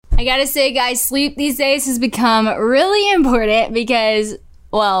I gotta say, guys, sleep these days has become really important because,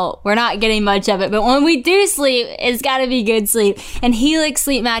 well, we're not getting much of it, but when we do sleep, it's gotta be good sleep. And Helix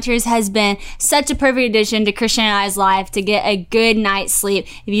Sleep Mattress has been such a perfect addition to Christian and I's life to get a good night's sleep.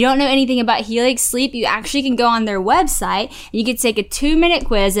 If you don't know anything about Helix Sleep, you actually can go on their website and you can take a 2-minute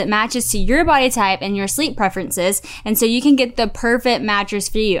quiz that matches to your body type and your sleep preferences. And so you can get the perfect mattress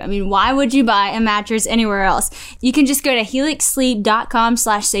for you. I mean, why would you buy a mattress anywhere else? You can just go to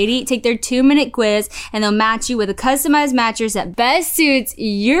helixsleep.com/Sadie, take their 2-minute quiz, and they'll match you with a customized mattress that best suits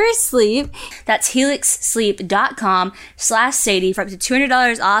your sleep. That's helixsleep.com/Sadie for up to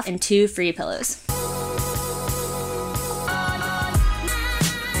 $200 off and 2 free pillows.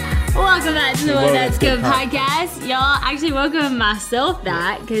 Welcome back to the One That's Good podcast. Y'all, actually welcome myself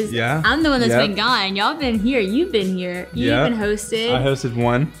back because I'm the one that's been gone. Y'all been here. You've been here. You've been hosted. I hosted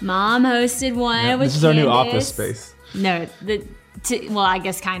one. Mom hosted one. With This is our new office space. No, well, I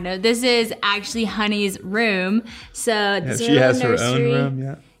guess kind of. This is actually Honey's room. So she has her own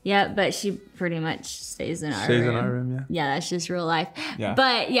room, Yeah, but she pretty much stays in our room. Yeah, that's just real life. Yeah.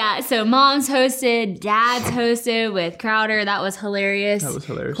 But so Mom's hosted, Dad's hosted with Crowder. That was hilarious.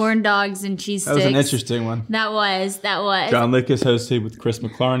 Corn dogs and cheese sticks. That was an interesting one. That was. John Lickus hosted with Chris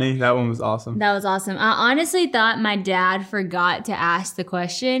McClarney. That one was awesome. That was awesome. I honestly thought my dad forgot to ask the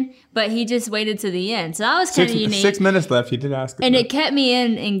question, but he just waited to the end. So that was kind of unique. 6 minutes left. He did ask it. And it kept me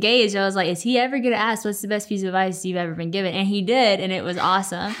engaged. I was like, is he ever going to ask what's the best piece of advice you've ever been given? And he did, and it was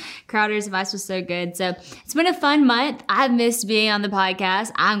awesome. Crowder's advice was so good. So it's been a fun month. I've missed being on the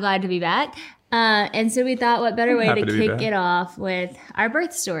podcast. I'm glad to be back. And so we thought what better way to kick it off with our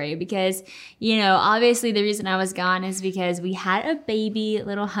birth story because, obviously the reason I was gone is because we had a baby.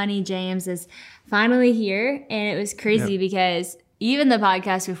 Little Honey James is finally here. And it was crazy because even the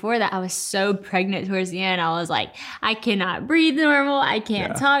podcast before that, I was so pregnant towards the end. I was like, I cannot breathe normal. I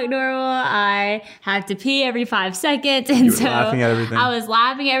can't talk normal. I have to pee every 5 seconds. And you were laughing at everything. I was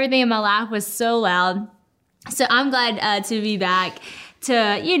laughing at everything and my laugh was so loud. So I'm glad to be back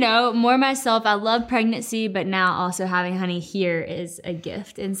to, more myself. I love pregnancy, but now also having Honey here is a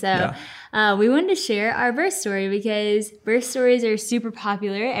gift. And so we wanted to share our birth story because birth stories are super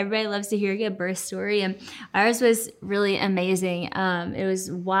popular. Everybody loves to hear a good birth story. And ours was really amazing. It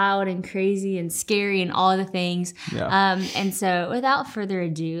was wild and crazy and scary and all the things. Yeah. And so without further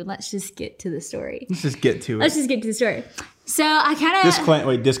ado, let's just get to the story. Let's just get to the story. So I kind of...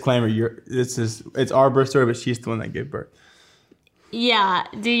 Disclaimer. It's our birth story, but she's the one that gave birth. Yeah.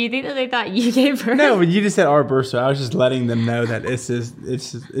 Do you think that they thought you gave birth? No, but you just said our birth story. I was just letting them know that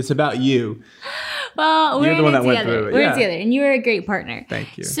it's about you. Well, you're the one that went through it. We're together, and you were a great partner.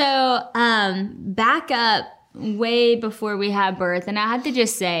 Thank you. So, back up way before we had birth, and I have to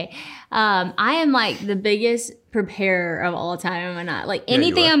just say, I am like the biggest preparer of all time. Am I not? Like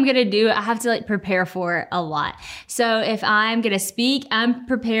anything I'm gonna do, I have to prepare for it a lot. So if I'm gonna speak, I'm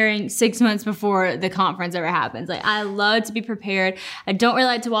preparing 6 months before the conference ever happens. Like I love to be prepared. I don't really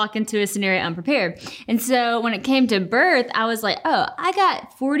like to walk into a scenario unprepared. And so when it came to birth, I was like, oh, I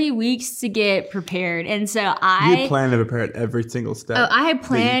got 40 weeks to get prepared. And so you had planned to prepare at every single step. Oh, I had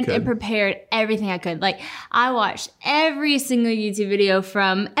planned and prepared everything I could. Like I watched every single YouTube video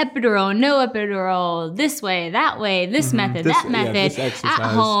from epidural, no epidural, this way, that way, this method, that method, at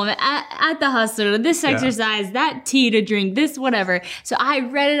home, at the hospital, this exercise, that tea to drink, this whatever. So I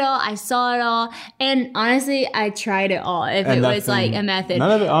read it all, I saw it all, and honestly, I tried it all. If it was like a method,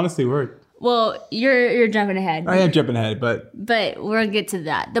 none of it honestly worked. Well, you're jumping ahead. I am jumping ahead, but we'll get to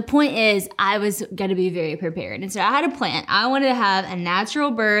that. The point is, I was going to be very prepared. And so I had a plan. I wanted to have a natural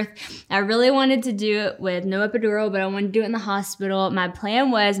birth. I really wanted to do it with no epidural, but I wanted to do it in the hospital. My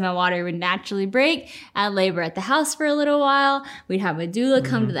plan was my water would naturally break. I'd labor at the house for a little while. We'd have a doula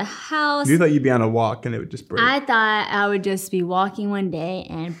come to the house. You thought you'd be on a walk and it would just break. I thought I would just be walking one day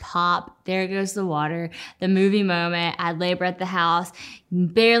and pop. There goes the water. The movie moment. I'd labor at the house,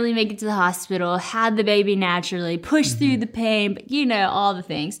 barely make it to the hospital, had the baby naturally, pushed through the pain, but all the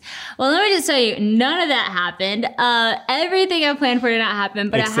things. Well, let me just tell you, none of that happened. Everything I planned for did not happen,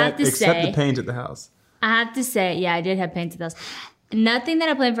 but I have to say... Except the pains at the house. I have to say, I did have pains at the house. Nothing that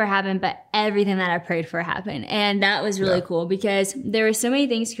I planned for happened, but everything that I prayed for happened. And that was really cool because there were so many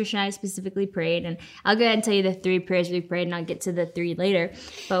things Christian and I specifically prayed. And I'll go ahead and tell you the 3 prayers we prayed, and I'll get to the 3 later.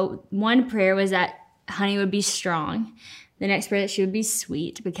 But one prayer was that Honey would be strong. The next prayer that she would be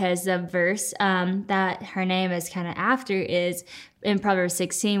sweet, because the verse that her name is kind of after is in Proverbs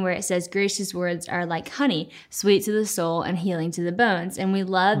 16, where it says, gracious words are like honey, sweet to the soul and healing to the bones. And we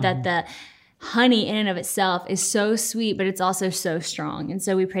love that the honey in and of itself is so sweet, but it's also so strong. And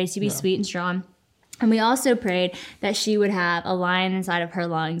so we pray to be sweet and strong. And we also prayed that she would have a lion inside of her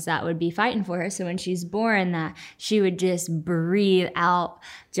lungs that would be fighting for her. So when she's born, that she would just breathe out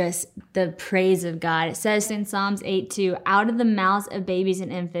just the praise of God. It says in Psalms 8:2, out of the mouths of babies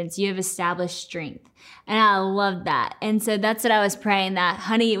and infants, you have established strength. And I love that. And so that's what I was praying, that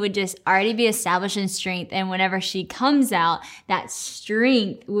Honey would just already be established in strength. And whenever she comes out, that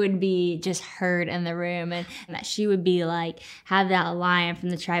strength would be just heard in the room, and that she would be like, have that lion from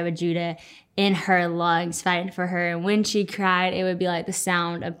the tribe of Judah in her lungs fighting for her. And when she cried, it would be like the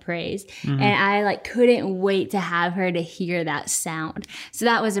sound of praise. And I like couldn't wait to have her to hear that sound. So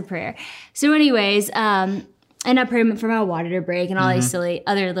that was a prayer. So anyways, and I prayed for my water to break and all these silly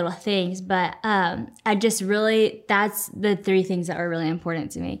other little things. But I just really, that's the three things that were really important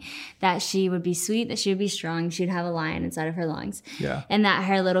to me. That she would be sweet, that she would be strong, she'd have a lion inside of her lungs. Yeah. And that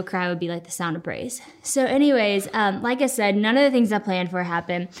her little cry would be like the sound of praise. So anyways, like I said, none of the things I planned for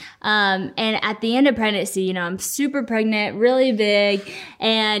happened. And at the end of pregnancy, you know, I'm super pregnant, really big.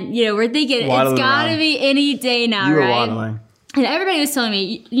 And, you know, we're thinking Waddling it's got to around. be any day now, You were right? waddling. And everybody was telling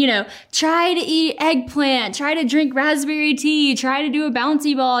me, you know, try to eat eggplant, try to drink raspberry tea, try to do a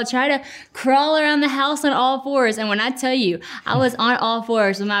bouncy ball, try to crawl around the house on all fours. And when I tell you, I was on all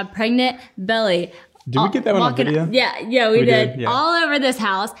fours with my pregnant belly. Did we get that one on video? Yeah, we did. Yeah. All over this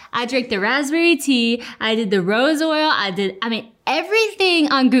house. I drank the raspberry tea. I did the rose oil. Everything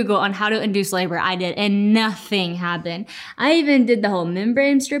on Google on how to induce labor, I did, and nothing happened. I even did the whole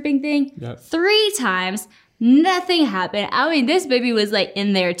membrane stripping thing 3 times. Nothing happened. I mean, this baby was like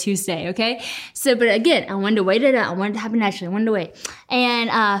in there to stay, okay? So, but again, I wanted to wait it out. I wanted it to happen naturally. I wanted to wait.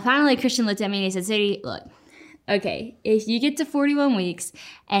 And finally, Christian looked at me and he said, Sadie, look, okay, if you get to 41 weeks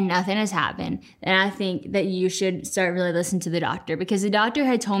and nothing has happened, then I think that you should start really listening to the doctor. Because the doctor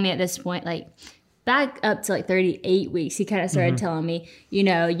had told me at this point, like, back up to like 38 weeks, he kind of started telling me, you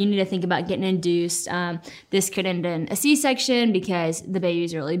know, you need to think about getting induced. This could end in a C-section because the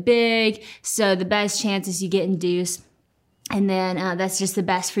baby's really big. So the best chance is you get induced. And then that's just the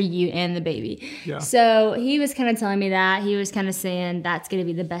best for you and the baby. Yeah. So he was kind of telling me that. He was kind of saying that's going to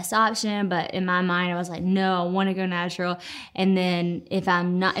be the best option. But in my mind, I was like, no, I want to go natural. And then if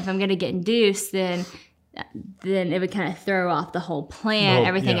I'm going to get induced, then it would kind of throw off the whole plan,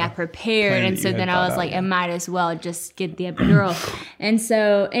 everything I prepared. Plan And that so you then had I was thought like, out, I might as well just get the epidural. And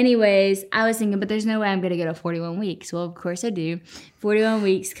so anyways, I was thinking, but there's no way I'm going to go to 41 weeks. Well, of course I do. 41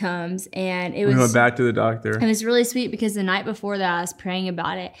 weeks comes, and We went back to the doctor. it was really sweet because the night before that I was praying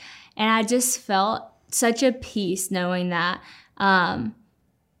about it, and I just felt such a peace knowing that,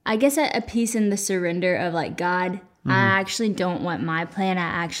 I guess a peace in the surrender of like, God, I actually don't want my plan. I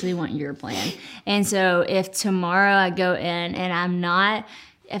actually want your plan. And so if tomorrow I go in and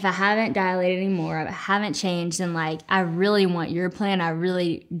if I haven't dilated anymore, if I haven't changed, then like, I really want your plan. I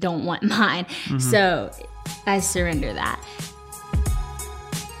really don't want mine. So I surrender that.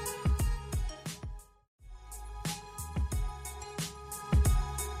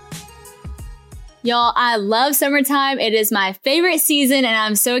 Y'all, I love summertime. It is my favorite season, and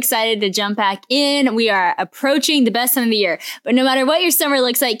I'm so excited to jump back in. We are approaching the best time of the year. But no matter what your summer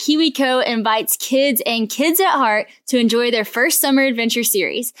looks like, KiwiCo invites kids and kids at heart to enjoy their first summer adventure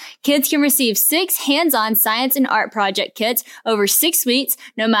series. Kids can receive 6 hands-on science and art project kits over 6 weeks,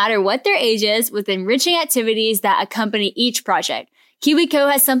 no matter what their age is, with enriching activities that accompany each project.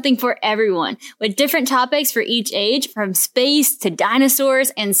 KiwiCo has something for everyone, with different topics for each age, from space to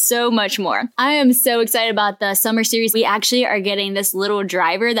dinosaurs and so much more. I am so excited about the summer series. We actually are getting this little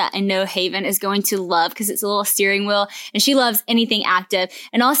driver that I know Haven is going to love because it's a little steering wheel and she loves anything active.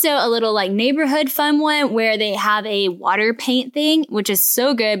 And also a little like neighborhood fun one where they have a water paint thing, which is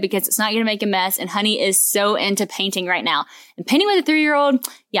so good because it's not going to make a mess. And Honey is so into painting right now. And painting with a 3-year-old,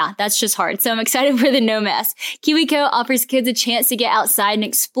 yeah, that's just hard. So I'm excited for the no mess. KiwiCo offers kids a chance to get outside and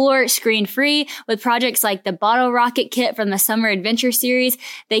explore screen-free with projects like the Bottle Rocket Kit from the Summer Adventure Series.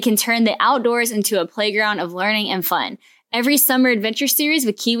 They can turn the outdoors into a playground of learning and fun. Every summer adventure series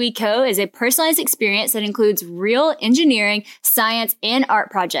with KiwiCo is a personalized experience that includes real engineering, science, and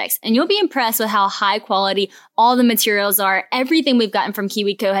art projects. And you'll be impressed with how high quality all the materials are. Everything we've gotten from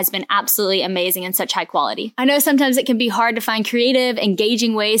KiwiCo has been absolutely amazing and such high quality. I know sometimes it can be hard to find creative,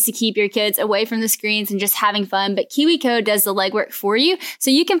 engaging ways to keep your kids away from the screens and just having fun, but KiwiCo does the legwork for you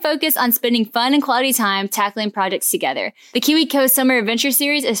so you can focus on spending fun and quality time tackling projects together. The KiwiCo Summer Adventure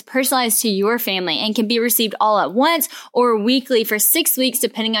Series is personalized to your family and can be received all at once or or weekly for 6 weeks,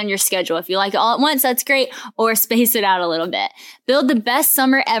 depending on your schedule. If you like it all at once, that's great, or space it out a little bit. Build the best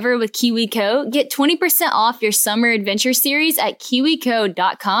summer ever with KiwiCo. Get 20% off your summer adventure series at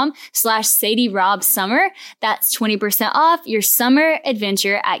kiwico.com/SadieRobSummer. That's 20% off your summer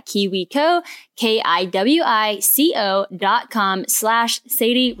adventure at KiwiCo,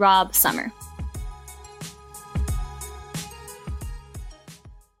 KIWICO.com/SadieRobSummer.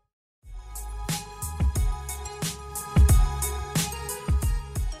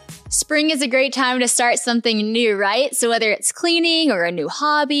 Spring is a great time to start something new, right? So whether it's cleaning or a new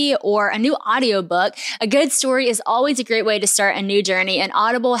hobby or a new audiobook, a good story is always a great way to start a new journey, and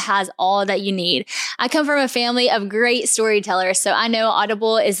Audible has all that you need. I come from a family of great storytellers, so I know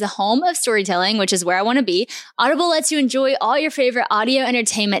Audible is the home of storytelling, which is where I want to be. Audible lets you enjoy all your favorite audio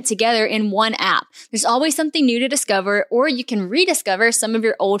entertainment together in one app. There's always something new to discover, or you can rediscover some of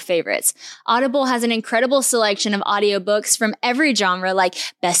your old favorites. Audible has an incredible selection of audiobooks from every genre, like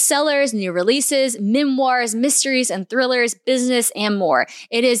bestsellers, new releases, memoirs, mysteries and thrillers, business, and more.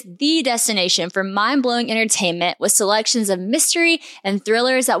 It is the destination for mind-blowing entertainment with selections of mystery and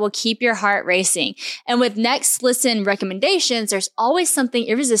thrillers that will keep your heart racing. And with Next Listen recommendations, there's always something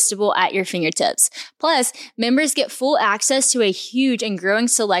irresistible at your fingertips. Plus, members get full access to a huge and growing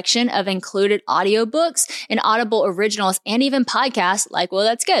selection of included audiobooks and Audible originals and even podcasts like Well,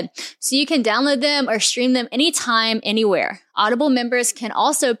 That's Good. So you can download them or stream them anytime, anywhere. Audible members can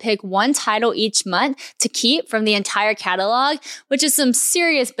also pick one title each month to keep from the entire catalog, which is some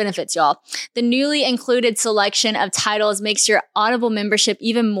serious benefits, y'all. The newly included selection of titles makes your Audible membership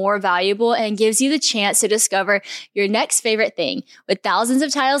even more valuable and gives you the chance to discover your next favorite thing. With thousands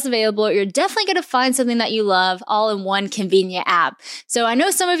of titles available, you're definitely going to find something that you love all in one convenient app. So I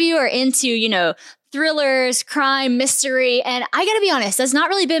know some of you are into, thrillers, crime, mystery, and I gotta be honest, that's not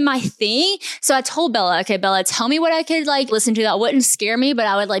really been my thing. So I told Bella, okay, Bella, tell me what I could listen to that wouldn't scare me, but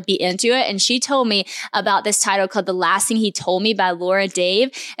I would be into it. And she told me about this title called The Last Thing He Told Me by Laura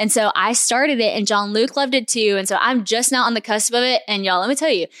Dave. And so I started it, and John Luke loved it too. And so I'm just now on the cusp of it. And y'all, let me tell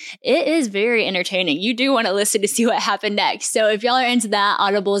you, it is very entertaining. You do want to listen to see what happened next. So if y'all are into that,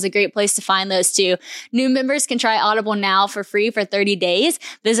 Audible is a great place to find those too. New members can try Audible now for free for 30 days.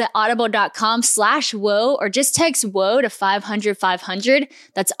 Visit audible.com/WOA or just text WOA to 500-500.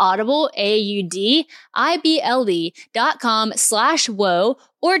 That's Audible, AUDIBLE.com/WOA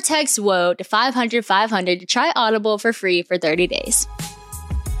or text WOA to 500-500 to try Audible for free for 30 days.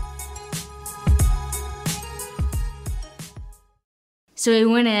 So we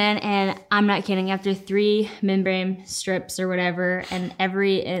went in, and I'm not kidding, after 3 membrane strips or whatever, and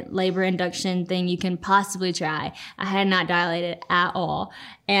every labor induction thing you can possibly try, I had not dilated at all,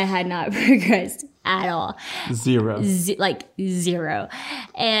 and I had not progressed at all. Zero. Zero.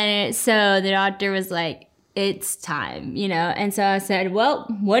 And so the doctor was like, it's time, And so I said, well,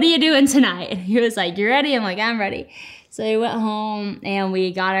 what are you doing tonight? And he was like, you ready? I'm like, I'm ready. So we went home, and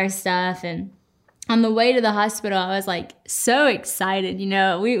we got our stuff, and on the way to the hospital, I was so excited.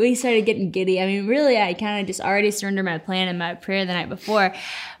 We started getting giddy. I mean, really, I kind of just already surrendered my plan and my prayer the night before.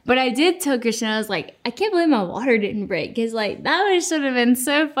 But I did tell Christian, I was like, I can't believe my water didn't break. Because that should have been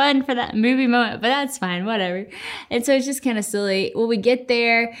so fun for that movie moment. But that's fine, whatever. And so it's just kind of silly. Well, we get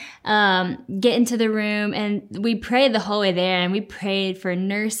there, get into the room, and we prayed the whole way there. And we prayed for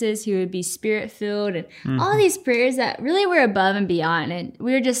nurses who would be spirit-filled and all these prayers that really were above and beyond. And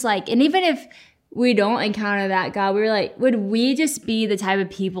we were just and even if we don't encounter that, God, we were would we just be the type of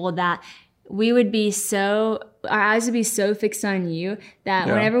people that we would be our eyes would be so fixed on you that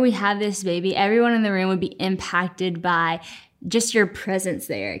whenever we have this baby, everyone in the room would be impacted by just your presence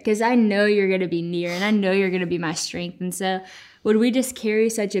there. Because I know you're going to be near, and I know you're going to be my strength. And so would we just carry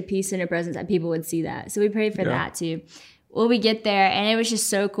such a peace and a presence that people would see that? So we prayed for that too. Well, we get there, and it was just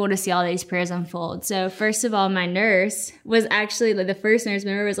so cool to see all these prayers unfold. So first of all, my nurse was actually the first nurse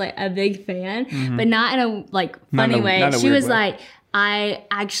member was a big fan, but not in a funny way. She was way. I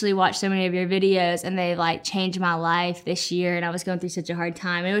actually watched so many of your videos, and they changed my life this year, and I was going through such a hard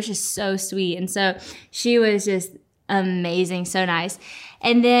time. It was just so sweet. And so she was just amazing, so nice.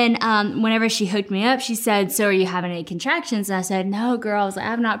 And then whenever she hooked me up, she said, so are you having any contractions? And I said, no, girl. I was I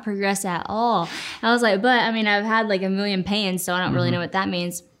have not progressed at all. I was but I mean, I've had a million pains, so I don't really know what that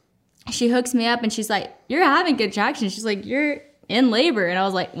means. She hooks me up, and she's like, you're having contractions. She's like, you're in labor. And I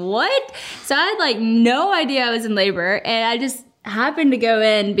was like, what? So I had no idea I was in labor. And I happened to go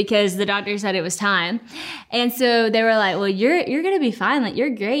in because the doctor said it was time. And so they were like, well, you're going to be fine. Like, you're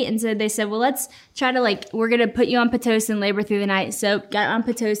great. And so they said, well, let's try to we're going to put you on Pitocin, labor through the night. So got on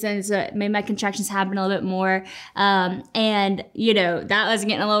Pitocin. So it made my contractions happen a little bit more. And that was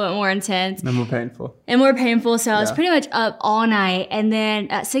getting a little bit more intense. And more painful. So I was pretty much up all night. And then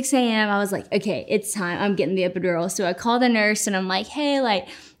at 6 a.m., I was like, okay, it's time. I'm getting the epidural. So I called the nurse and I'm like, hey,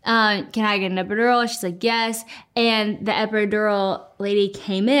 can I get an epidural? She's like, yes. And the epidural lady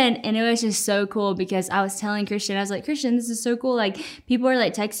came in and it was just so cool because I was telling Christian, I was like, Christian, this is so cool. Like, people are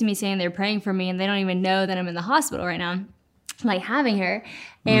texting me saying they're praying for me and they don't even know that I'm in the hospital right now, having her.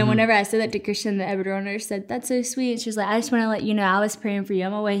 And whenever I said that to Christian, the epidural nurse said, that's so sweet. She was like, I just want to let you know I was praying for you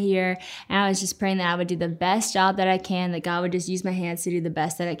on my way here. And I was just praying that I would do the best job that I can, that God would just use my hands to do the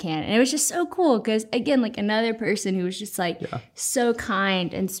best that I can. And it was just so cool because, again, another person who was just so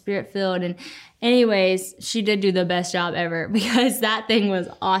kind and spirit filled. And anyways, she did do the best job ever because that thing was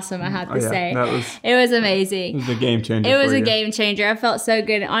awesome, I have to say. It was amazing. It was a game changer. It was a game changer. I felt so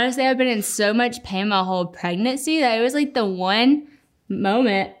good. And honestly, I've been in so much pain my whole pregnancy that it was the one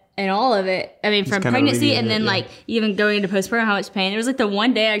moment in all of it. I mean, from pregnancy and then even going into postpartum, how much pain. It was the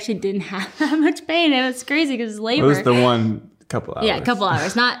one day I actually didn't have that much pain. It was crazy because labor. It was the one couple hours. Yeah, a couple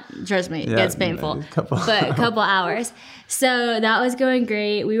hours. Not, trust me, it gets painful. But a couple hours. So that was going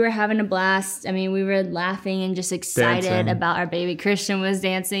great. We were having a blast. I mean, we were laughing and just excited about our baby. Christian was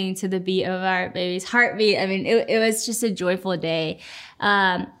dancing to the beat of our baby's heartbeat. I mean, it was just a joyful day.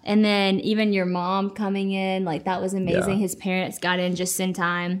 And then even your mom coming in, that was amazing. His parents got in just in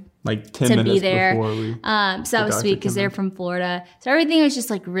time. 10 to minutes be there. Before we, so that was sweet because they're from Florida. So everything was just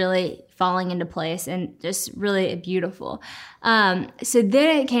really falling into place and just really beautiful. So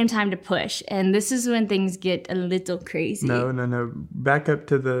then it came time to push, and this is when things get a little crazy. No. Back up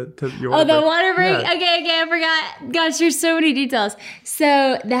to your water break. The water break? Yeah. Okay, I forgot. Gosh, there's so many details.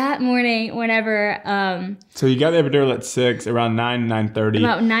 So that morning, whenever... so you got the epidural at 6, around 9:30.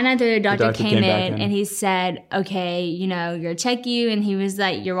 About 9:30, the doctor came in and he said, okay, you're going to check you. And he was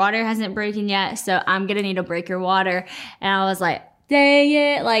like, your water hasn't broken yet, so I'm going to need to break your water. And I was like, dang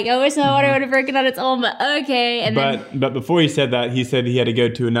it. I wish my water would have broken on its own, but okay. And but before he said that, he said he had to go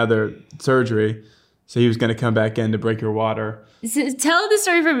to another surgery. So he was going to come back in to break your water. So tell the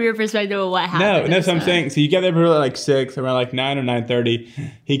story from your perspective of what happened. No, so I'm saying, so you got there at 6, around 9 or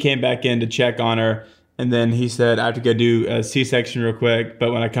 9:30. He came back in to check on her. And then he said, I have to go do a C-section real quick,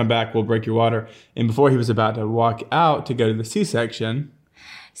 but when I come back, we'll break your water. And before he was about to walk out to go to the C-section.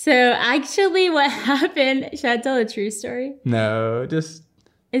 So actually what happened, should I tell a true story? No, just...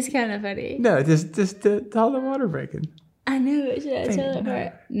 It's kind of funny. No, just tell the water breaking. I know, but should I tell it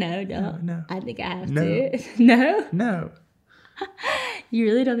part? No, don't. No. I think I have to. No? No. You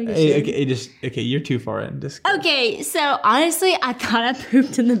really don't think I should? Okay, you're too far in. Okay, so honestly, I thought I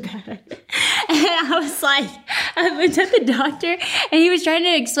pooped in the bed. And I was I went to the doctor and he was trying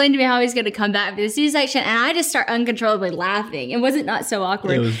to explain to me how he's going to come back for the C-section. And I just start uncontrollably laughing. And was it not so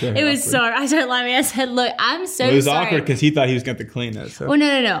awkward? It was so, I started laughing. I said, look, I'm so sorry. It was awkward because he thought he was going to clean it. So. Well,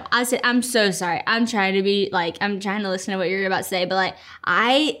 no. I said, I'm so sorry. I'm trying to be I'm trying to listen to what you're about to say. But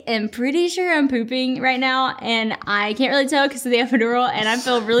I am pretty sure I'm pooping right now. And I can't really tell because of the epidural. And I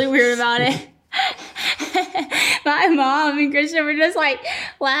feel really weird about it. My mom and Christian were just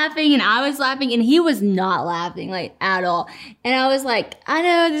laughing, and I was laughing, and he was not laughing at all. And I was like, I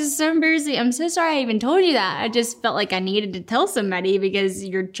know, this is so embarrassing. I'm so sorry I even told you that. I just felt like I needed to tell somebody because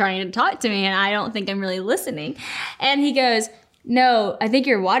you're trying to talk to me and I don't think I'm really listening. And he goes, no, I think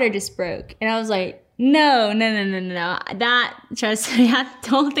your water just broke. And I was like, no. That, trust me, I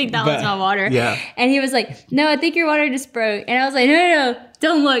don't think that was my water. Yeah. And he was like, no, I think your water just broke. And I was like, no,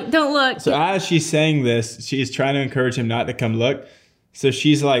 don't look. So as she's saying this, she's trying to encourage him not to come look. So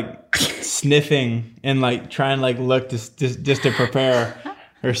she's sniffing and trying to look just to prepare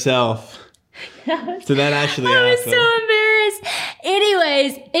herself. So that actually happened. I was so embarrassed.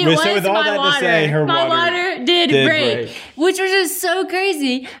 Anyways, it was my water. Say, her my water did break, which was just so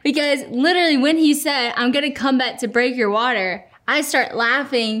crazy because literally when he said, I'm going to come back to break your water, I start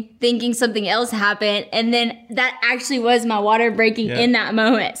laughing, thinking something else happened, and then that actually was my water breaking in that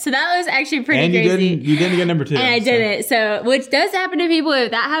moment. So that was actually pretty crazy. And you didn't get number 2. And I didn't. So, which does happen to people.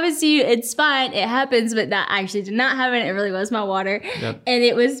 If that happens to you, it's fine. It happens, but that actually did not happen. It really was my water. Yep. And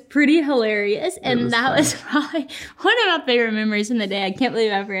it was pretty hilarious. And that was probably one of my favorite memories from the day. I can't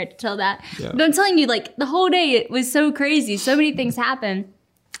believe I forgot to tell that. Yep. But I'm telling you, the whole day, it was so crazy. So many things happened.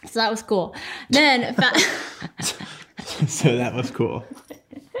 So that was cool. Then... So that was cool.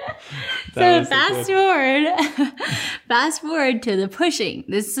 So fast forward to the pushing.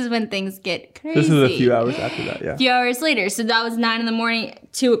 This is when things get crazy. This is a few hours after that, yeah. A few hours later. So that was 9 a.m,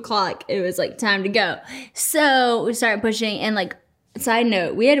 2 o'clock. It was like time to go. So we started pushing, and like, side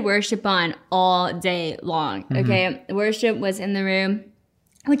note, we had worship on all day long. Okay. Worship was in the room,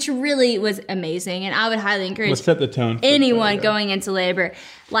 which really was amazing. And I would highly encourage Let's set the tone for anyone going into labor,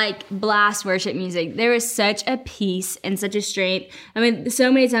 like, blast worship music. There was such a peace and such a strength. I mean,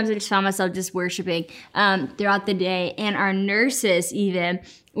 so many times I just found myself just worshiping throughout the day. And our nurses even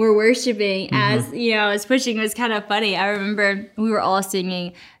were worshiping as, you know, as pushing. It was kind of funny. I remember we were all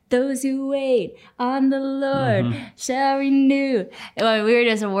singing, "Those who wait on the Lord shall renew." We were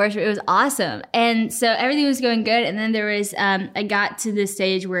just in worship. It was awesome. And so everything was going good. And then there was, I got to the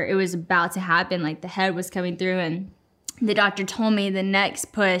stage where it was about to happen. Like, the head was coming through, and the doctor told me the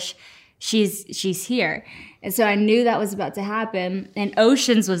next push, she's here. And so I knew that was about to happen. And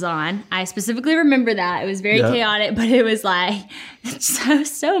Oceans was on. I specifically remember that. It was very chaotic, but it was like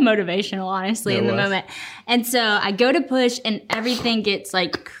so motivational, honestly, in the moment. And so I go to push, and everything gets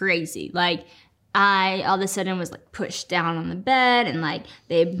like crazy. Like, I all of a sudden was like pushed down on the bed, and like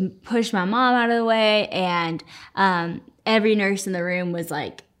they pushed my mom out of the way, and every nurse in the room was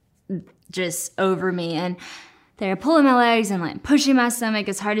like just over me, and they were pulling my legs and like pushing my stomach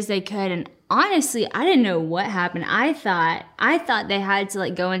as hard as they could. And honestly, I didn't know what happened. I thought they had to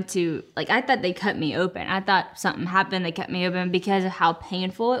like go into, like, I thought they cut me open. I thought something happened. They cut me open because of how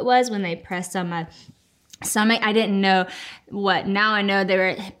painful it was when they pressed on my stomach. I didn't know what. Now I know they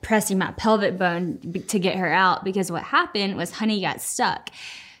were pressing my pelvic bone to get her out, because what happened was Honey got stuck.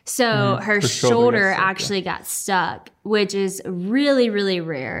 So her shoulder actually got stuck, which is really, really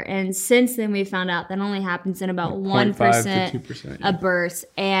rare. And since then, we found out that only happens in about 1% of births.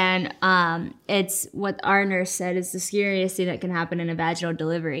 And it's what our nurse said is the scariest thing that can happen in a vaginal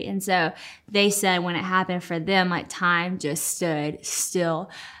delivery. And so they said when it happened for them, like, time just stood still,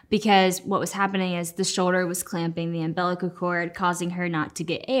 because what was happening is the shoulder was clamping the umbilical cord, causing her not to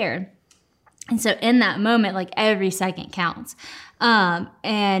get air. And so in that moment, like, every second counts.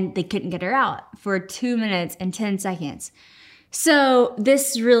 And they couldn't get her out for 2 minutes and 10 seconds. So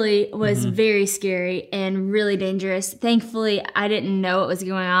this really was very scary and really dangerous. Thankfully, I didn't know what was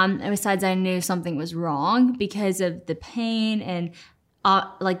going on. And besides, I knew something was wrong because of the pain, and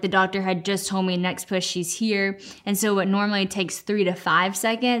like, the doctor had just told me next push, she's here. And so what normally takes 3 to 5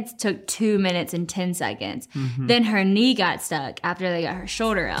 seconds took 2 minutes and 10 seconds. Then her knee got stuck after they got her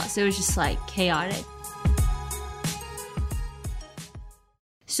shoulder out. So it was just like chaotic.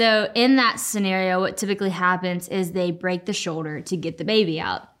 So in that scenario, what typically happens is they break the shoulder to get the baby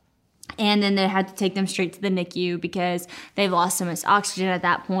out. And then they had to take them straight to the NICU because they've lost so much oxygen at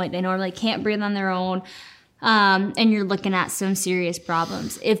that point. They normally can't breathe on their own. And you're looking at some serious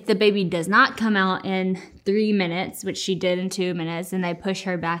problems. If the baby does not come out in 3 minutes, which she did in 2 minutes, then they push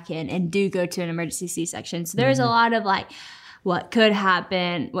her back in and do go to an emergency C-section. So there's a lot of like, what could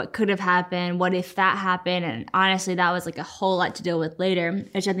happen, what could have happened, what if that happened. And honestly, that was like a whole lot to deal with later,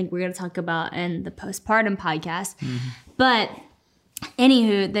 which I think we're going to talk about in the postpartum podcast. But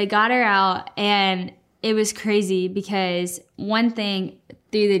anywho, they got her out, and it was crazy because one thing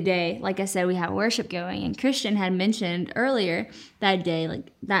through the day, like I said, we had worship going, and Christian had mentioned earlier that day,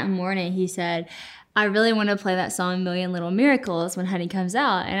 like that morning, he said, I really want to play that song Million Little Miracles when Honey comes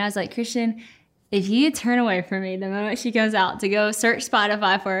out. And I was like, Christian, if you turn away from me the moment she comes out to go search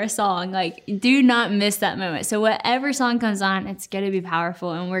Spotify for a song, like, do not miss that moment. So whatever song comes on, it's going to be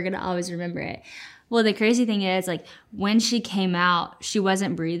powerful, and we're going to always remember it. Well, the crazy thing is, like, when she came out, she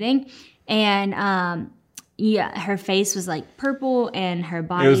wasn't breathing, and her face was like purple, and her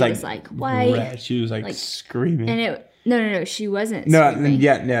body was like white. Red. She was like screaming. And no, she wasn't. Not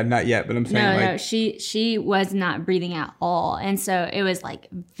yet. But I'm saying she was not breathing at all, and so it was like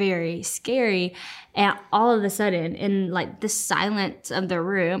very scary. And all of a sudden, in like the silence of the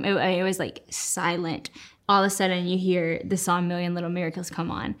room, it was like silent. All of a sudden, you hear the song "Million Little Miracles"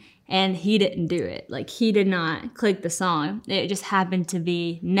 come on, and he didn't do it. Like, he did not click the song. It just happened to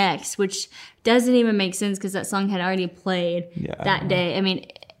be next, which doesn't even make sense because that song had already played that day. I mean,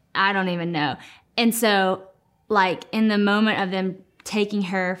 I don't even know. And so, like, in the moment of them taking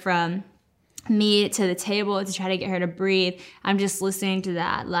her from me to the table to try to get her to breathe, I'm just listening to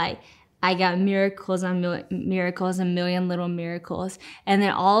that. Like, I got miracles on miracles, a million little miracles. And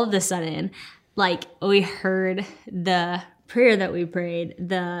then all of a sudden, like, we heard the prayer that we prayed,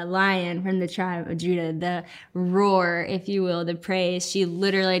 the Lion from the tribe of Judah, the roar, if you will, the praise, she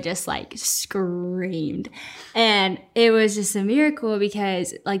literally just like screamed. And it was just a miracle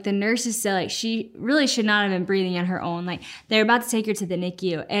because like the nurses said, like she really should not have been breathing on her own. Like they were about to take her to the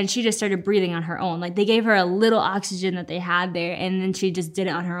NICU and she just started breathing on her own. Like they gave her a little oxygen that they had there and then she just did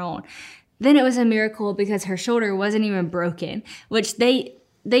it on her own. Then it was a miracle because her shoulder wasn't even broken, which they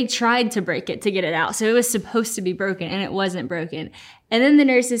tried to break it to get it out. So it was supposed to be broken and it wasn't broken. And then the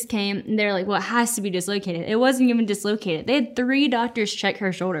nurses came and they're like, well, it has to be dislocated. It wasn't even dislocated. They had 3 doctors check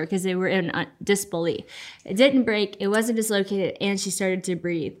her shoulder because they were in disbelief. It didn't break. It wasn't dislocated. And she started to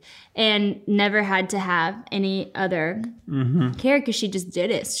breathe and never had to have any other care because she just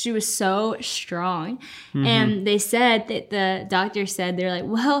did it. She was so strong. And they said that the doctor said, they're like,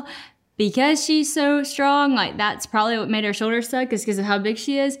 well, because she's so strong, like that's probably what made her shoulder suck is because of how big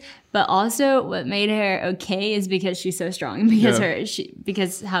she is. But also what made her okay is because she's so strong,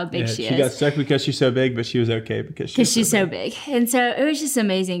 because how big she is. She got stuck because she's so big, but she was okay because she's so big. And so it was just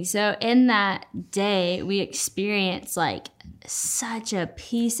amazing. So in that day, we experienced like such a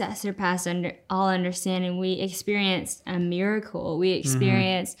peace that surpassed all understanding. We experienced a miracle. We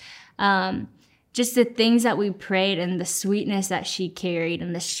experienced just the things that we prayed and the sweetness that she carried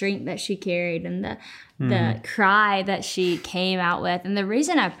and the strength that she carried and the cry that she came out with. And the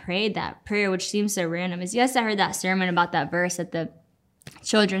reason I prayed that prayer, which seems so random, is yes, I heard that sermon about that verse that the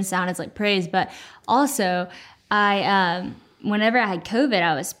children sounded like praise, but also whenever I had COVID,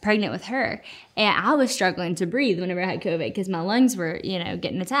 I was pregnant with her and I was struggling to breathe whenever I had COVID because my lungs were,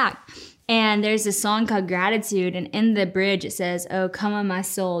 getting attacked. And there's a song called Gratitude, and in the bridge it says, oh, come on my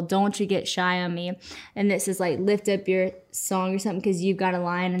soul, don't you get shy on me. And this is like, lift up your song or something because you've got a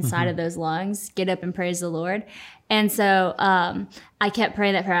lion inside of those lungs. Get up and praise the Lord. And so I kept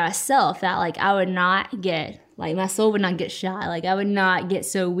praying that for myself, that like I would not get, like my soul would not get shy. Like I would not get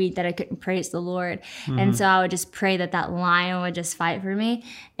so weak that I couldn't praise the Lord. And so I would just pray that that lion would just fight for me.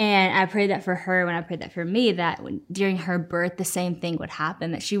 And I prayed that for her when I prayed that for me, that during her birth, the same thing would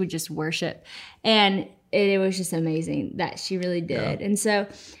happen, that she would just worship. And it was just amazing that she really did. Yeah. And so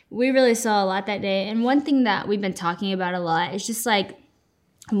we really saw a lot that day. And one thing that we've been talking about a lot is just like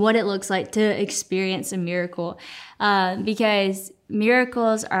what it looks like to experience a miracle, because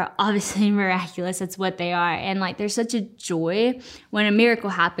miracles are obviously miraculous. That's what they are. And like, there's such a joy when a miracle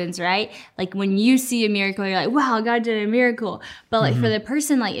happens, right? Like when you see a miracle, you're like, wow, God did a miracle. But like for the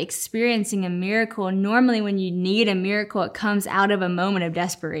person like experiencing a miracle, normally when you need a miracle, it comes out of a moment of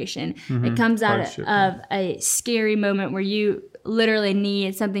desperation. It comes out of a scary moment where you literally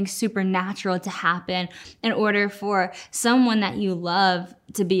need something supernatural to happen in order for someone that you love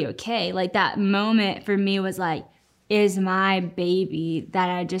to be okay. Like that moment for me was like, is my baby that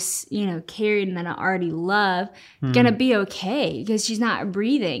I just, carried and that I already love gonna be okay because she's not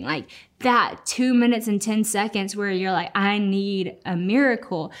breathing? Like that 2 minutes and 10 seconds where you're like, I need a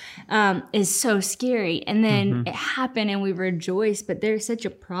miracle, is so scary. And then it happened and we rejoiced, but there's such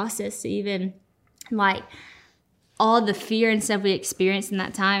a process to even like all the fear and stuff we experienced in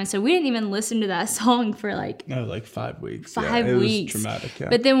that time. So we didn't even listen to that song for like 5 weeks. 5 weeks. It was traumatic. Yeah.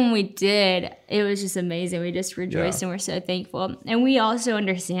 But then when we did, it was just amazing. We just rejoiced and we're so thankful. And we also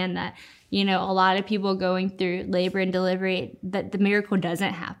understand that, a lot of people going through labor and delivery, that the miracle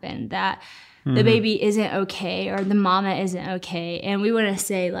doesn't happen, that the baby isn't okay or the mama isn't okay. And we want to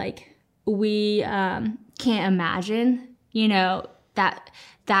say like, we can't imagine,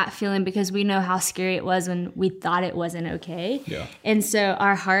 that feeling because we know how scary it was when we thought it wasn't okay. Yeah. And so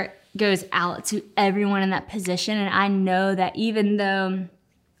our heart goes out to everyone in that position. And I know that even though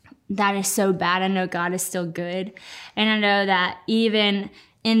that is so bad, I know God is still good. And I know that even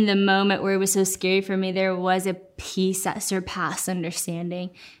in the moment where it was so scary for me, there was a peace that surpassed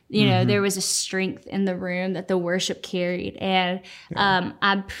understanding. There was a strength in the room that the worship carried. And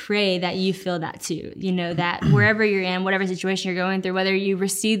I pray that you feel that too. That wherever you're in, whatever situation you're going through, whether you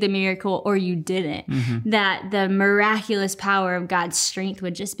received the miracle or you didn't, that the miraculous power of God's strength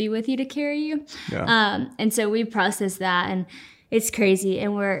would just be with you to carry you. Yeah. And so we processed that, and it's crazy,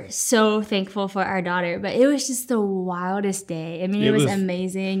 and we're so thankful for our daughter. But it was just the wildest day. I mean, it was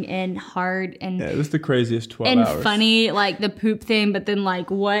amazing and hard, and it was the craziest 12 hours. And funny, like the poop thing, but then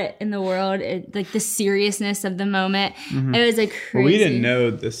like what in the world? Like the seriousness of the moment. It was like crazy. Well, we didn't know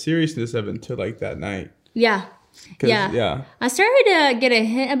the seriousness of it until like that night. Yeah. Yeah. I started to get a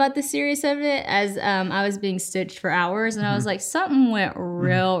hint about the seriousness of it as I was being stitched for hours, and I was like, something went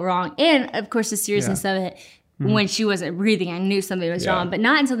real wrong. And of course, the seriousness of it. When she wasn't breathing, I knew something was wrong, but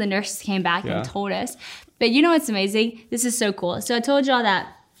not until the nurses came back and told us. But you know what's amazing? This is so cool. So I told y'all that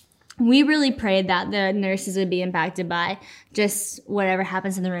we really prayed that the nurses would be impacted by just whatever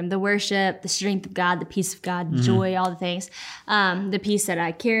happens in the room, the worship, the strength of God, the peace of God, joy, all the things, the peace that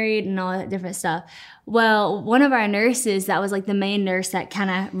I carried and all that different stuff. Well, one of our nurses that was like the main nurse that kind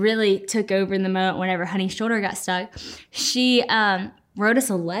of really took over in the moment whenever Honey's shoulder got stuck, she wrote us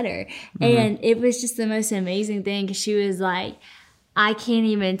a letter. And it was just the most amazing thing because she was like, I can't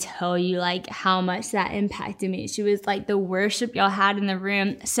even tell you like how much that impacted me. She was like, the worship y'all had in the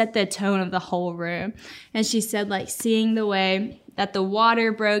room set the tone of the whole room. And she said like seeing the way that the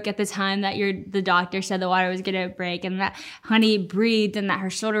water broke at the time that the doctor said the water was going to break, and that Honey breathed and that her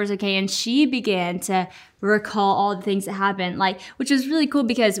shoulder was okay. And she began to recall all the things that happened, like, which was really cool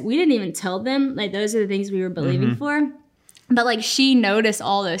because we didn't even tell them like those are the things we were believing for. But like she noticed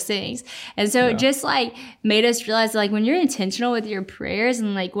all those things. And so it just like made us realize like when you're intentional with your prayers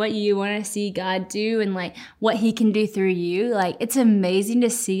and like what you want to see God do and like what he can do through you, like it's amazing to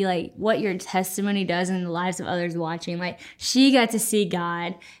see like what your testimony does in the lives of others watching. Like she got to see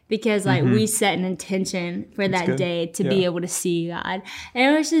God because like we set an intention for that day to be able to see God.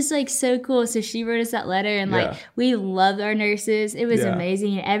 And it was just like so cool. So she wrote us that letter and like we loved our nurses. It was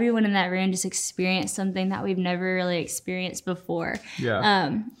amazing. And everyone in that room just experienced something that we've never really experienced before.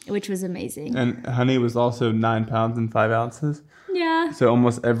 Which was amazing. And Honey was also 9 pounds and 5 ounces. Yeah. So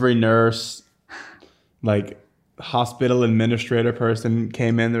almost every nurse, like hospital administrator person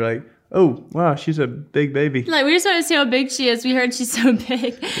came in, they're like, oh, wow, she's a big baby. Like, we just want to see how big she is. We heard she's so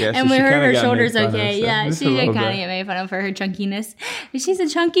big. Yeah, and we heard her shoulders okay. Of, so yeah, she did kind of get made fun of for her chunkiness. But she's a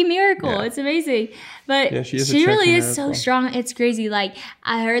chunky miracle. Yeah. It's amazing. But she really is so strong. It's crazy. Like,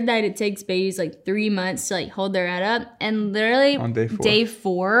 I heard that it takes babies like 3 months to like hold their head up. And literally, on day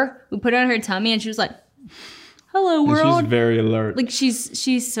four, we put her on her tummy and she was like, hello world. And she's very alert. Like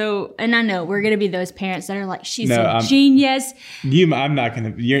she's so, and I know we're gonna be those parents that are like, she's a genius. I'm not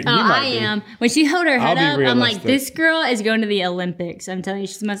gonna. I am. When she held her head up, I'm like, this girl is going to the Olympics. I'm telling you,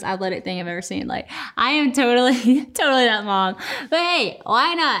 she's the most athletic thing I've ever seen. Like, I am totally that mom. But hey,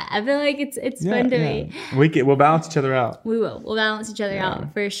 why not? I feel like it's fun to me. We'll balance each other out. We will. We'll balance each other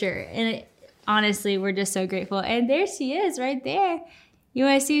out for sure. And honestly, we're just so grateful. And there she is, right there. You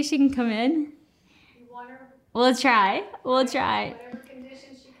want to see if she can come in? We'll try. Whatever condition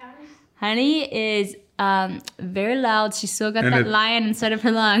she comes. Honey is very loud. She's still got that lion inside of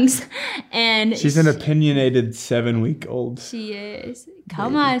her lungs. And she's an opinionated 7-week-old. She is.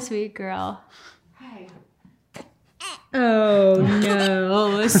 Come on, sweet girl. Hi. Oh,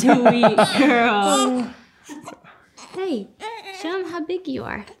 no. Sweet girl. Hey, show them how big you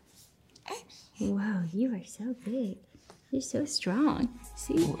are. Whoa, you are so big. You're so strong.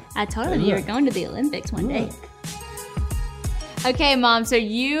 See, I told him you were going to the Olympics one day. Okay, Mom, so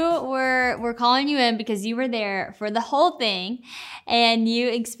we're calling you in because you were there for the whole thing and you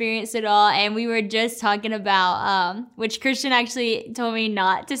experienced it all. And we were just talking about, which Christian actually told me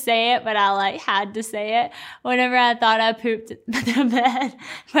not to say it, but I like had to say it whenever I thought I pooped the bed,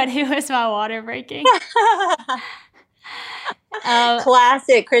 but it was my water breaking.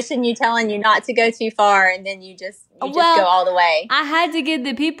 Classic Christian, you telling you not to go too far and then you just go all the way. I had to give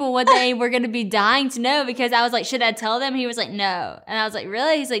the people what they were going to be dying to know because I was like, should I tell them? He was like, no. And I was like,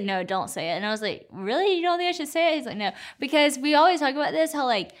 really? He's like, no, don't say it. And I was like, really? You don't think I should say it? He's like, no. Because we always talk about this, how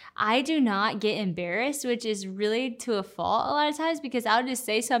like I do not get embarrassed, which is really to a fault a lot of times because I'll just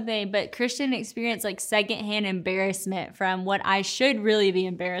say something, but Christian experienced like secondhand embarrassment from what I should really be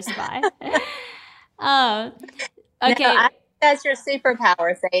embarrassed by. Okay. No, that's your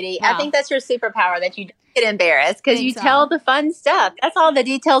superpower, Sadie. Wow. I think that's your superpower, that you don't get embarrassed because you tell the fun stuff. That's all the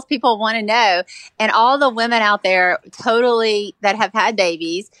details people want to know. And all the women out there that have had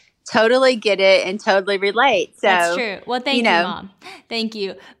babies totally get it and totally relate. So that's true. Well, thank you, Mom. Thank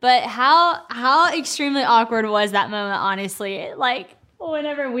you. But how extremely awkward was that moment, honestly? Like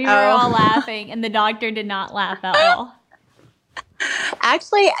whenever we were all laughing and the doctor did not laugh at all.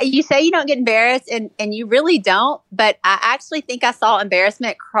 Actually, you say you don't get embarrassed, and you really don't. But I actually think I saw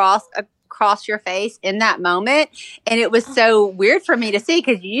embarrassment cross your face in that moment, and it was so weird for me to see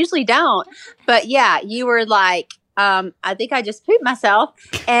because you usually don't. But yeah, you were like, I think I just pooped myself,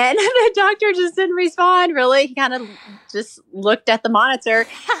 and the doctor just didn't respond. Really, he kind of just looked at the monitor,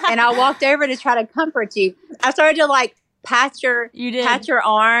 and I walked over to try to comfort you. I started to like pat your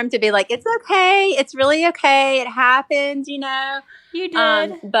arm to be like, it's okay. It's really okay. It happens, you know. You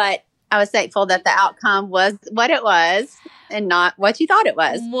did. But I was thankful that the outcome was what it was and not what you thought it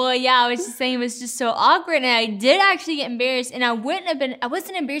was. Well, yeah, I was just saying it was just so awkward, and I did actually get embarrassed, and I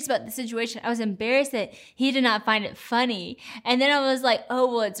wasn't embarrassed about the situation. I was embarrassed that he did not find it funny. And then I was like, oh,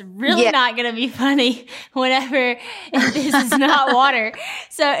 well, it's really not going to be funny whenever this is not water.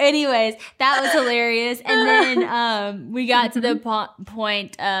 So anyways, that was hilarious. And then we got to the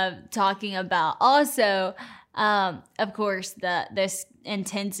point of talking about also, of course, this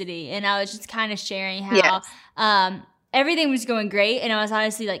intensity. And I was just kind of sharing how everything was going great, and I was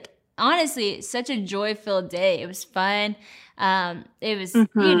honestly such a joy-filled day. It was fun. It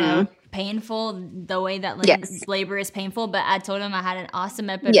was painful the way that labor is painful, but I told him I had an awesome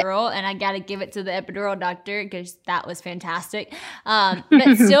epidural, and I got to give it to the epidural doctor because that was fantastic,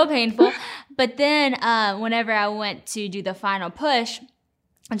 but still painful. But then whenever I went to do the final push,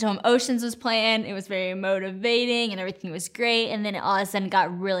 I told him Oceans was playing. It was very motivating and everything was great. And then it all of a sudden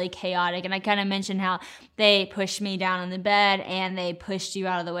got really chaotic. And I kind of mentioned how they pushed me down on the bed and they pushed you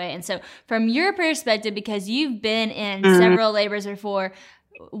out of the way. And so from your perspective, because you've been in several labors before,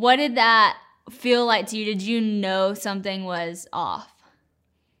 what did that feel like to you? Did you know something was off?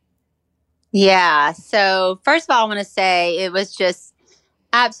 Yeah. So first of all, I want to say it was just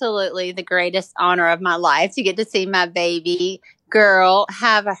absolutely the greatest honor of my life to get to see my baby girl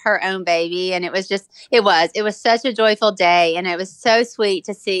have her own baby. And it was such a joyful day. And it was so sweet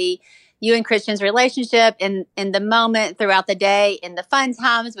to see you and Christian's relationship in the moment throughout the day, in the fun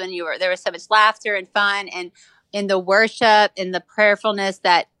times when there was so much laughter and fun, and in the worship and the prayerfulness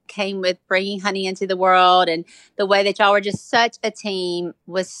that came with bringing Honey into the world, and the way that y'all were just such a team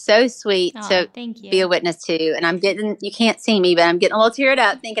was so sweet to be a witness to. And you can't see me, but I'm getting a little teared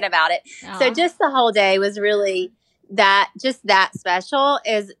up thinking about it. So just the whole day was really that special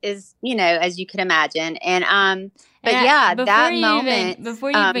is, as you can imagine. And, that moment.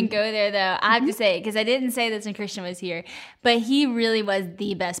 Before you even go there, though, I have to say, because I didn't say this when Christian was here, but he really was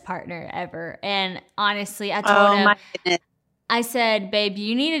the best partner ever. And honestly, I told him, my goodness. I said, babe,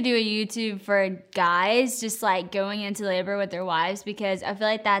 you need to do a YouTube for guys just like going into labor with their wives, because I feel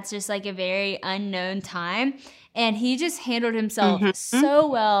like that's just like a very unknown time. And he just handled himself so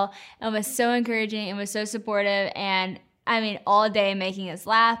well and was so encouraging and was so supportive. And I mean, all day making us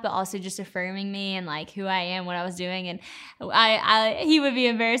laugh, but also just affirming me and like who I am, what I was doing. And he would be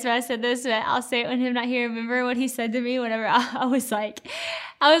embarrassed if I said this, but I'll say it when him not here. Remember what he said to me whenever I was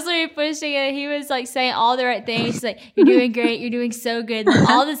literally pushing it. He was like saying all the right things. He's like, you're doing great. You're doing so good. And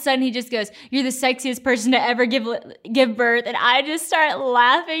all of a sudden he just goes, you're the sexiest person to ever give birth. And I just started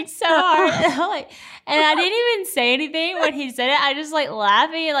laughing so hard. And I didn't even say anything when he said it. I just like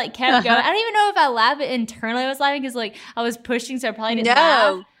laughing and like kept going. I don't even know if I laughed, but internally I was laughing because like I was pushing, so I probably didn't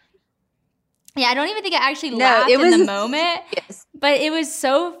laugh. Yeah, I don't even think I actually laughed in the moment. Yes. But it was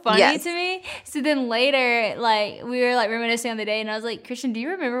so funny to me. So then later, like, we were like reminiscing on the day, and I was like, Christian, do you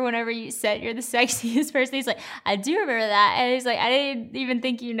remember whenever you said you're the sexiest person? He's like, I do remember that. And he's like, I didn't even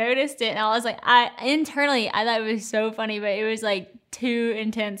think you noticed it. And I was like, internally, I thought it was so funny, but it was like too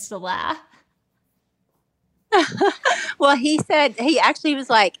intense to laugh. Well, he actually was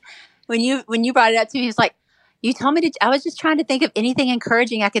like, when you brought it up to me, he was like, you told me I was just trying to think of anything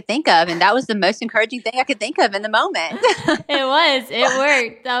encouraging I could think of. And that was the most encouraging thing I could think of in the moment. It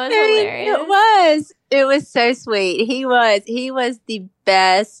worked. That was hilarious. It was so sweet. He was the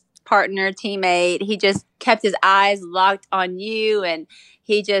best partner, teammate. He just kept his eyes locked on you, and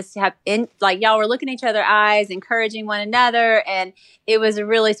he just y'all were looking at each other's eyes, encouraging one another, and it was a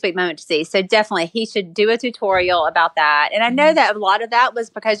really sweet moment to see. So definitely he should do a tutorial about that. And I know that a lot of that was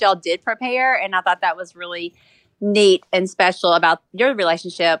because y'all did prepare, and I thought that was really neat and special about your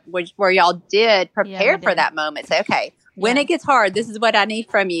relationship, where y'all did prepare for that moment. Say, okay, when it gets hard, this is what I need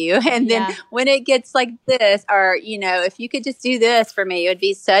from you. And then when it gets like this, or, if you could just do this for me, it would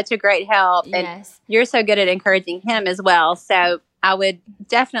be such a great help. And you're so good at encouraging him as well. So I would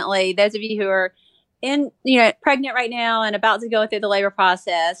definitely, those of you who are pregnant right now and about to go through the labor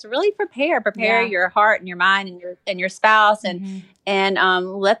process, really prepare your heart and your mind and your spouse, and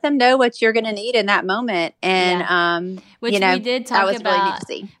let them know what you're going to need in that moment. And which we did talk that was about. Really neat to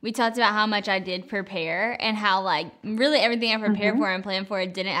see. We talked about how much I did prepare, and how like really everything I prepared for and planned for,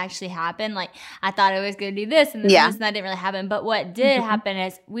 it didn't actually happen. Like I thought I was going to do this and this and that didn't really happen. But what did happen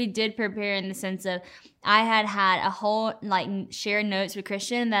is we did prepare in the sense of I had a whole like shared notes with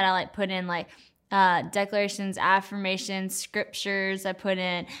Christian that I like put in like declarations, affirmations, scriptures. I put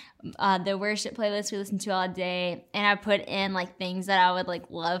in the worship playlist we listen to all day, and I put in like things that I would like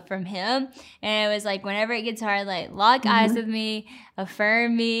love from him. And it was like, whenever it gets hard, like lock eyes with me,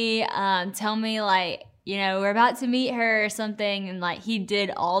 affirm me, tell me like we're about to meet her or something. And like, he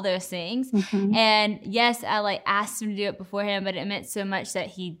did all those things. Mhm. And yes, I like asked him to do it beforehand, but it meant so much that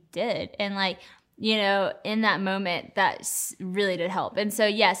he did. And like, in that moment, that really did help. And so,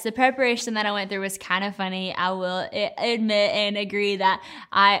 yes, the preparation that I went through was kind of funny. I will admit and agree that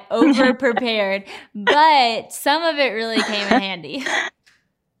I over prepared, but some of it really came in handy.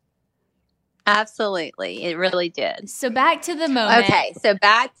 Absolutely. It really did. So back to the moment. Okay, so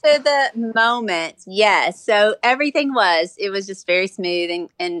back to the moment. Yes, so everything it was just very smooth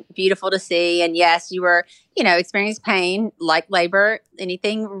and beautiful to see. And yes, you were, experiencing pain like labor.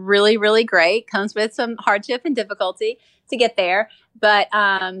 Anything really, really great comes with some hardship and difficulty to get there. But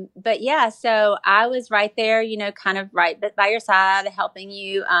yeah, so I was right there, kind of right by your side, helping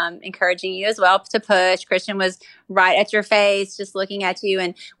you, encouraging you as well to push. Christian was right at your face, just looking at you.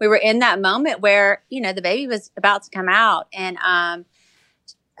 And we were in that moment where, the baby was about to come out, and,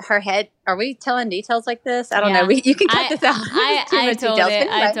 her head, are we telling details like this? I don't know. You can cut this out.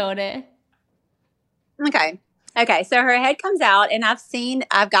 I told it. Okay. So her head comes out, and I've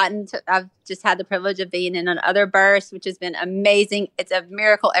just had the privilege of being in another birth, which has been amazing. It's a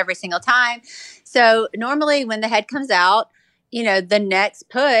miracle every single time. So normally when the head comes out, the next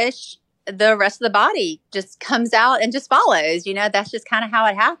push, the rest of the body just comes out and just follows. That's just kind of how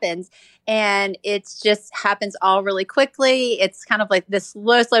it happens. And it just happens all really quickly. It's kind of like this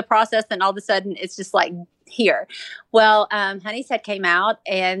slow process. And all of a sudden it's just like here. Well, Honey's head came out,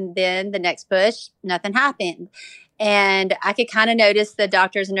 and then the next push, nothing happened. And I could kind of notice the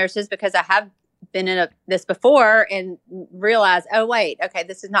doctors and nurses, because I have been in this before, and realize, oh, wait, okay,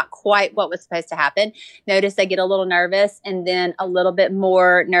 this is not quite what was supposed to happen. Notice they get a little nervous, and then a little bit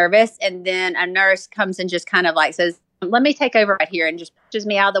more nervous. And then a nurse comes and just kind of like says, let me take over right here, and just pushes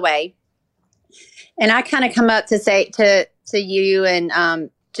me out of the way. And I kind of come up to say to you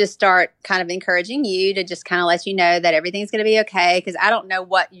and just start kind of encouraging you, to just kind of let you know that everything's going to be okay. Because I don't know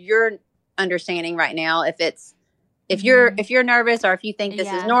what you're understanding right now, if you're nervous, or if you think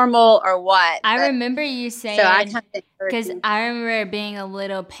this is normal or what. I remember you saying, so I kind of, because I remember being a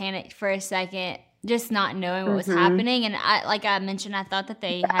little panicked for a second, just not knowing what was happening. And like I mentioned, I thought that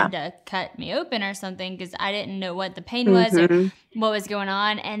they had to cut me open or something, because I didn't know what the pain was or what was going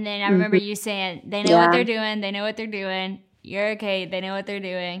on. And then I remember you saying, they know what they're doing. They know what they're doing. You're okay. They know what they're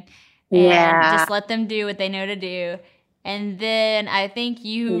doing. And just let them do what they know to do. And then I think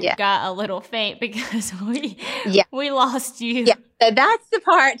you got a little faint because we lost you. Yeah, so that's the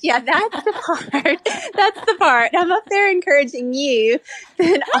part. Yeah, that's the part. That's the part. I'm up there encouraging you.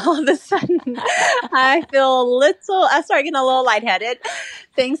 Then all of a sudden, I start getting a little lightheaded.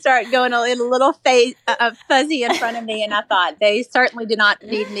 Things start going a little fuzzy in front of me. And I thought, they certainly do not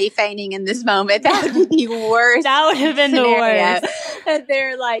need me fainting in this moment. That would be the worst. That would have been scenario. The worst. And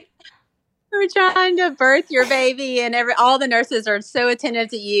they're like, we're trying to birth your baby, and all the nurses are so attentive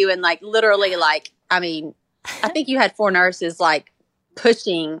to you, and like literally, like, I mean, I think you had 4 nurses like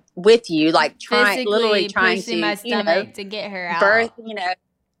pushing with you, like trying to my stomach to get her out. Birth,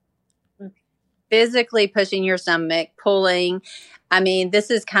 physically pushing your stomach, pulling. I mean,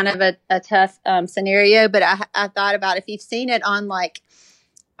 this is kind of a tough scenario, but I thought about if you've seen it on like,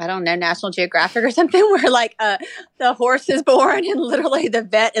 I don't know, National Geographic or something, where like the horse is born and literally the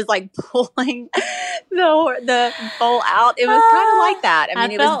vet is like pulling the foal out. It was kind of like that. I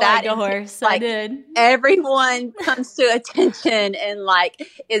mean, it was that like a horse. Like, I did. Everyone comes to attention and like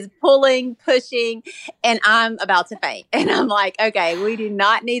is pulling, pushing, and I'm about to faint. And I'm like, okay, we do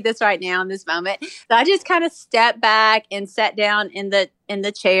not need this right now in this moment. So I just kind of stepped back and sat down in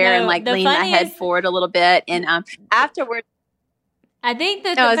the chair and like leaned my head forward a little bit. And afterwards, I think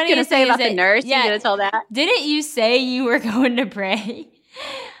that I was going to say about the nurse. You going to tell that? Didn't you say you were going to pray?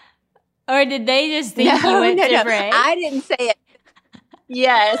 Or did they just think you went to pray? I didn't say it.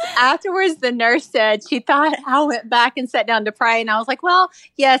 Yes. Afterwards, the nurse said she thought I went back and sat down to pray. And I was like, well,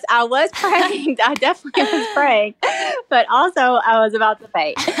 yes, I was praying. I definitely was praying. But also, I was about to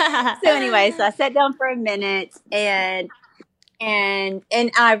faint. So anyway, I sat down for a minute and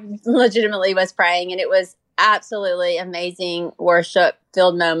I legitimately was praying. And it was absolutely amazing worship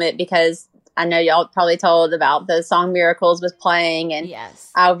filled moment, because I know y'all probably told about the song Miracles was playing, and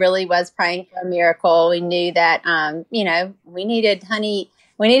I really was praying for a miracle. We knew that we needed Honey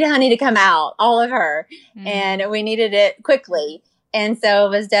to come out, all of her, and we needed it quickly. And so it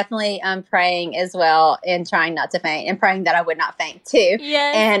was definitely praying as well, and trying not to faint, and praying that I would not faint too.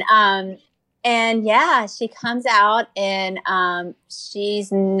 Yes. And yeah, she comes out, and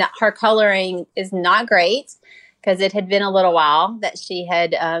her coloring is not great. because it had been a little while that she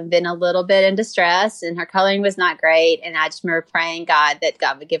had been a little bit in distress and her coloring was not great. And I just remember praying God that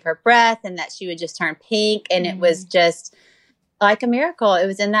God would give her breath and that she would just turn pink. And it was just like a miracle. It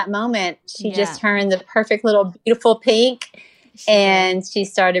was in that moment. She just turned the perfect little beautiful pink. And she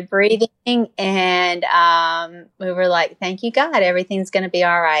started breathing, and we were like, thank you, God, everything's going to be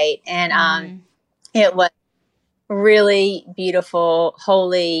all right. And it was really beautiful,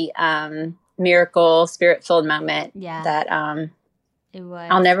 holy, miracle, spirit-filled moment that it was.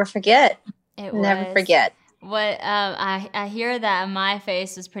 I'll never forget. Never forget. What I hear that my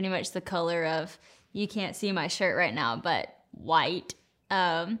face was pretty much the color of, you can't see my shirt right now, but white.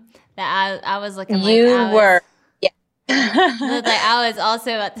 That I was looking like you were. Like I was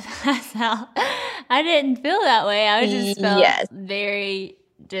also at the pass out. I didn't feel that way. I just felt very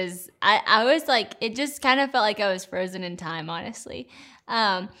I was like, it just kind of felt like I was frozen in time, honestly.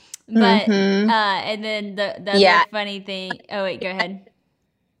 And then the other funny thing. Oh wait, go ahead.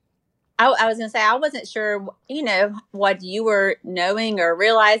 I was going to say, I wasn't sure, what you were knowing or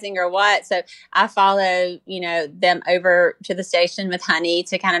realizing or what. So I follow, them over to the station with Honey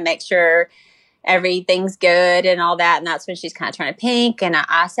to kind of make sure everything's good and all that. And that's when she's kind of turning pink. And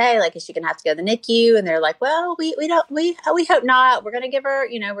I say, like, is she going to have to go to the NICU? And they're like, well, we hope not. We're going to give her,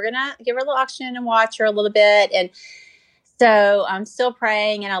 we're going to give her a little oxygen and watch her a little bit. And so I'm still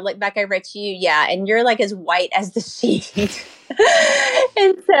praying and I look back over at you. Yeah. And you're like as white as the sheet.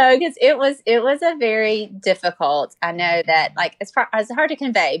 And so, because it was a very difficult, I know that like, it's hard to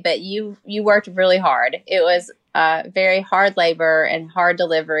convey, but you worked really hard. It was very hard labor and hard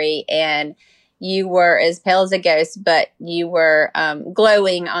delivery, and you were as pale as a ghost, but you were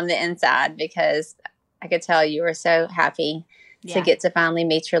glowing on the inside because I could tell you were so happy to get to finally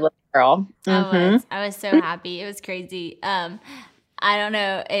meet your little girl. I was so happy. It was crazy. I don't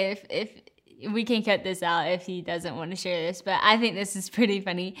know if we can cut this out if he doesn't want to share this, but I think this is pretty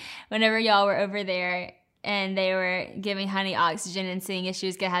funny. Whenever y'all were over there and they were giving Honey oxygen and seeing if she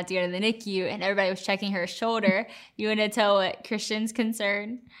was going to have to go to the NICU and everybody was checking her shoulder, you want to tell what Christian's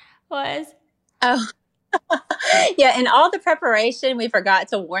concern was? Oh, yeah. In all the preparation, we forgot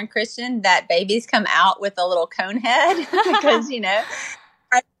to warn Christian that babies come out with a little cone head because,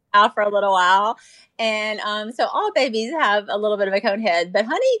 out for a little while. And so all babies have a little bit of a cone head, but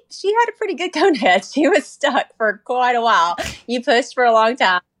Honey, she had a pretty good cone head. She was stuck for quite a while. You pushed for a long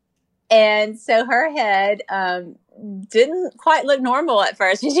time. And so her head didn't quite look normal at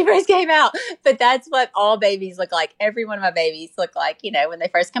first when she first came out, but that's what all babies look like. Every one of my babies look like, when they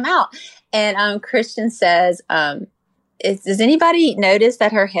first come out. And Christian says, does anybody notice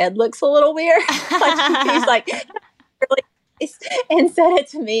that her head looks a little weird? He's like, really? And said it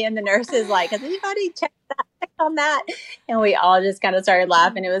to me, and the nurse is like, has anybody checked on that? And we all just kind of started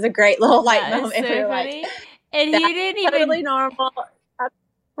laughing. It was a great little light moment. So we were funny. Like, and he didn't even totally normal. I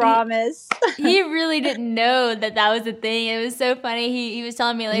promise. He really didn't know that was a thing. It was so funny. He was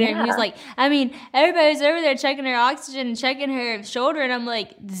telling me later, and he was like, I mean, everybody's over there checking her oxygen and checking her shoulder, and I'm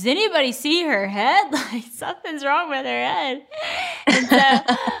like, does anybody see her head? Like, something's wrong with her head. And so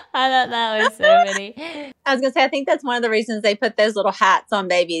I thought that was so funny. I was going to say, I think that's one of the reasons they put those little hats on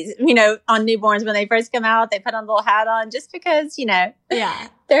babies, on newborns when they first come out. They put on a little hat on just because, their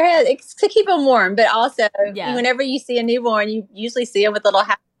head, it's to keep them warm. But also, whenever you see a newborn, you usually see them with a little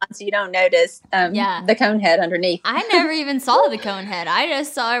hat on so you don't notice the cone head underneath. I never even saw the cone head. I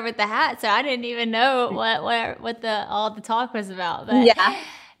just saw her with the hat, so I didn't even know what all the talk was about. But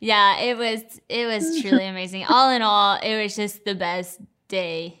yeah, it was truly amazing. All in all, it was just the best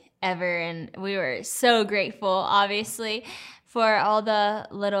day ever, and we were so grateful, obviously, for all the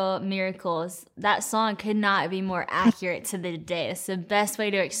little miracles. That song could not be more accurate to the day. It's the best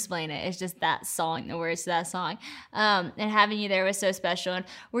way to explain it. It's just that song, the words to that song. And having you there was so special. And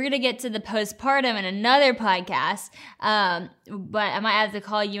we're going to get to the postpartum in another podcast. But I might have to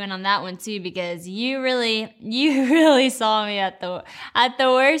call you in on that one too, because you really saw me at the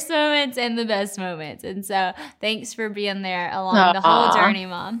worst moments and the best moments. And so thanks for being there along the whole journey,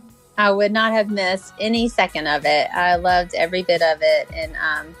 Mom. I would not have missed any second of it. I loved every bit of it. And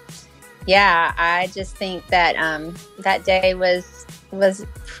I just think that that day was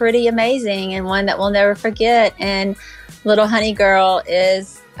pretty amazing and one that we'll never forget. And little Honey Girl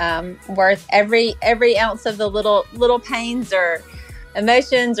is worth every ounce of the little pains or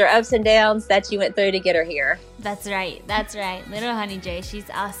emotions or ups and downs that you went through to get her here. That's right. Little Honey J, she's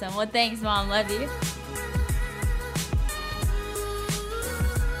awesome. Well, thanks, Mom. Love you.